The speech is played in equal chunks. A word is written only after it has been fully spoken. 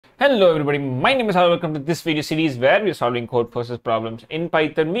Hello everybody, my name is Hal. Welcome to this video series where we are solving Codeforces problems in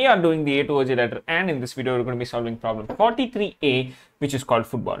Python. We are doing the A to OJ ladder, and in this video we're going to be solving problem 43A, which is called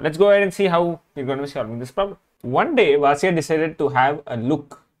football. Let's go ahead and see how we're going to be solving this problem. One day, Vasya decided to have a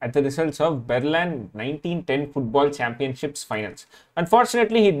look at the results of Berlin 1910 Football Championships finals.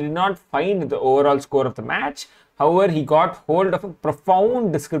 Unfortunately, he did not find the overall score of the match. However, he got hold of a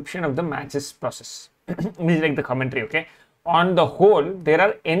profound description of the match's process. This is like the commentary, okay? On the whole, there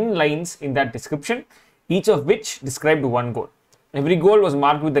are n lines in that description, each of which described one goal. Every goal was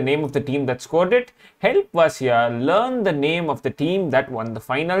marked with the name of the team that scored it. Help Vasya learn the name of the team that won the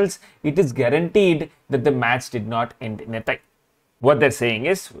finals. It is guaranteed that the match did not end in a tie. What they're saying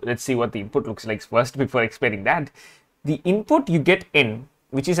is, let's see what the input looks like first before explaining that. The input, you get n,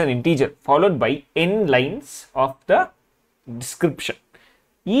 which is an integer, followed by n lines of the description.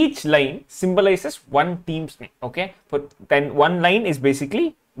 Each line symbolizes one team's name, okay? Then one line is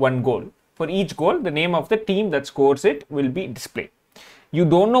basically one goal. For each goal, the name of the team that scores it will be displayed. You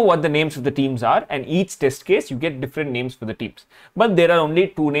don't know what the names of the teams are, and each test case you get different names for the teams. But there are only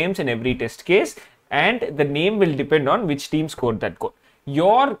two names in every test case, and the name will depend on which team scored that goal.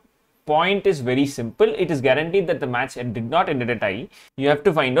 Your point is very simple. It is guaranteed that the match did not end in a tie. You have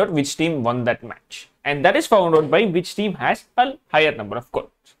to find out which team won that match, and that is found out by which team has a higher number of goals.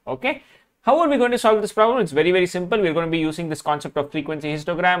 Okay, how are we going to solve this problem? It's very simple. We're going to be using this concept of frequency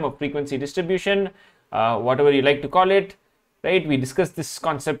histogram or frequency distribution, whatever you like to call it, right? We discussed this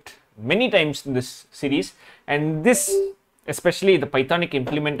concept many times in this series, and this, especially the Pythonic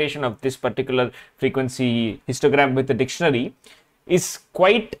implementation of this particular frequency histogram with the dictionary, is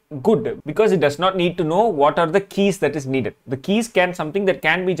quite good because it does not need to know what are the keys that is needed. The keys something that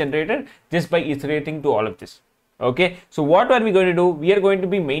can be generated just by iterating to all of this. Okay, so what are we going to do? We are going to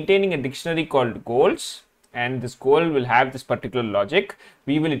be maintaining a dictionary called goals, and this goal will have this particular logic.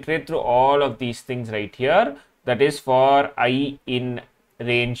 We will iterate through all of these things right here. That is for I in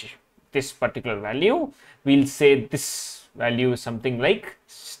range this particular value. We'll say this value is something like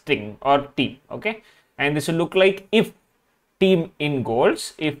string or team. Okay, and this will look like if team in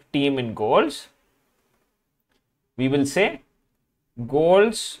goals. If team in goals, we will say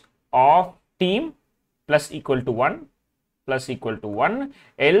goals of team plus equal to 1 plus equal to 1,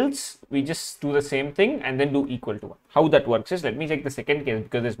 else we just do the same thing and then do equal to 1. How that works is, let me check the second case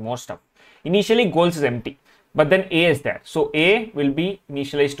because there's more stuff. Initially goals is empty, but then A is there. So A will be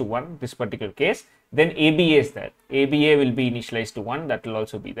initialized to 1, this particular case. Then ABA is there. ABA will be initialized to 1, that will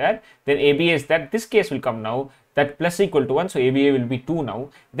also be there. Then ABA is that, this case will come now, that plus equal to 1, so ABA will be 2 now.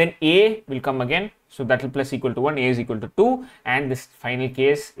 Then A will come again, so that will plus equal to 1, A is equal to 2, and this final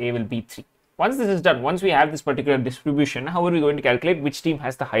case A will be 3. Once this is done, once we have this particular distribution, how are we going to calculate which team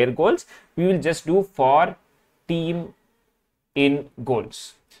has the higher goals? We will just do for team in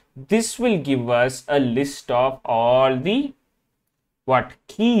goals. This will give us a list of all the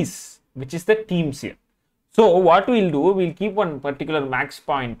keys, which is the teams here. So what we'll do, we'll keep one particular max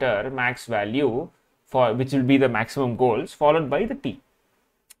pointer, max value, for which will be the maximum goals, followed by the team.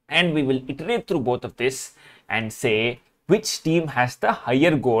 And we will iterate through both of this and say which team has the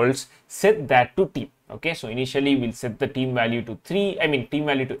higher goals, set that to team. Okay, so initially we'll set the team value to 3, team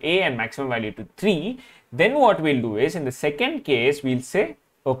value to A and maximum value to 3. Then what we'll do is, in the second case, we'll say,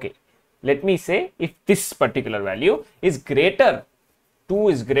 okay, let me say if this particular value is greater, 2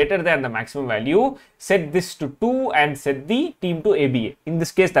 is greater than the maximum value, set this to 2 and set the team to ABA. In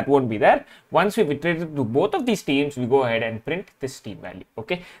this case, that won't be there. Once we've iterated to both of these teams, we go ahead and print this team value.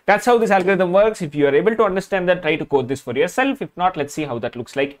 Okay, that's how this algorithm works. If you are able to understand that, try to code this for yourself. If not, let's see how that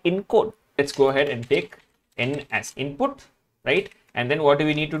looks like in code. Let's go ahead and take n as input, right? And then what do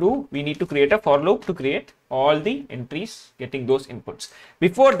we need to do? We need to create a for loop to create all the entries getting those inputs.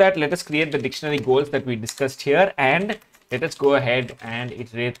 Before that, let us create the dictionary goals that we discussed here, and let us go ahead and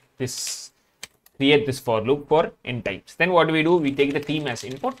create this for loop for n times. Then what do? We take the team as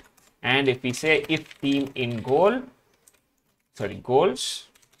input, and if we say if team in goals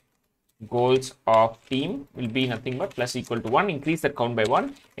of team will be nothing but plus equal to 1, increase that count by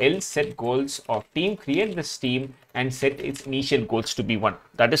 1, else set goals of team, create this team and set its initial goals to be 1.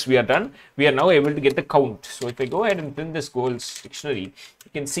 That is, we are done. We are now able to get the count. So if I go ahead and print this goals dictionary,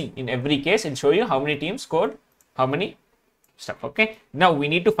 you can see in every case and show you how many teams scored how many stuff. Okay, now we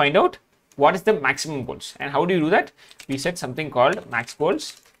need to find out what is the maximum goals, and how do you do that? We set something called max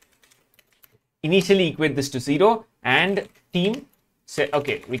goals, initially equate this to 0, and team say,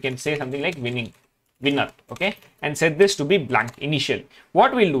 okay, we can say something like winner, okay, and set this to be blank initially.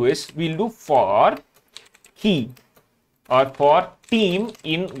 What we'll do is we'll do for key or for team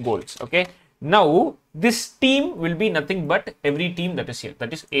in goals. Okay, Now this team will be nothing but every team that is here,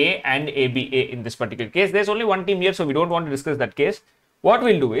 that is A and ABA in this particular case. There's only one team here, so we don't want to discuss that case. What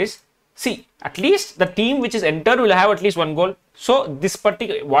we'll do is, see, at least the team which is entered will have at least one goal. So this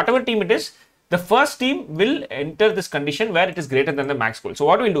particular, whatever team it is, the first team will enter this condition where it is greater than the max goal. So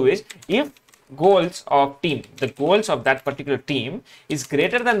what we'll do is, if goals of team, the goals of that particular team is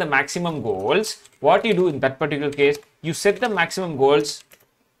greater than the maximum goals, what you do in that particular case, you set the maximum goals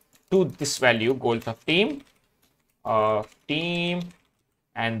to this value, goals of team,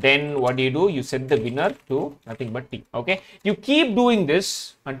 and then what do? You set the winner to nothing but team. Okay, you keep doing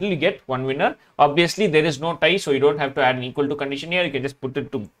this until you get one winner. Obviously there is no tie, so you don't have to add an equal to condition here. You can just put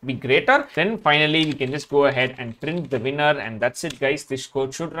it to be greater. Then finally we can just go ahead and print the winner, and that's it, guys. This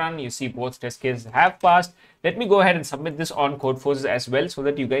code should run. You see both test cases have passed. Let me go ahead and submit this on Codeforces as well, so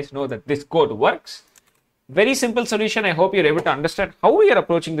that you guys know that this code works. Very simple solution. I hope you're able to understand how we are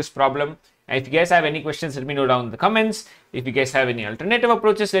approaching this problem. And if you guys have any questions, let me know down in the comments. If you guys have any alternative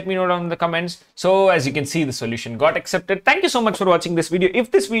approaches, let me know down in the comments. So as you can see, the solution got accepted. Thank you so much for watching this video.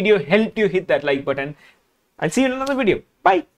 If this video helped you, hit that like button. I'll see you in another video. Bye.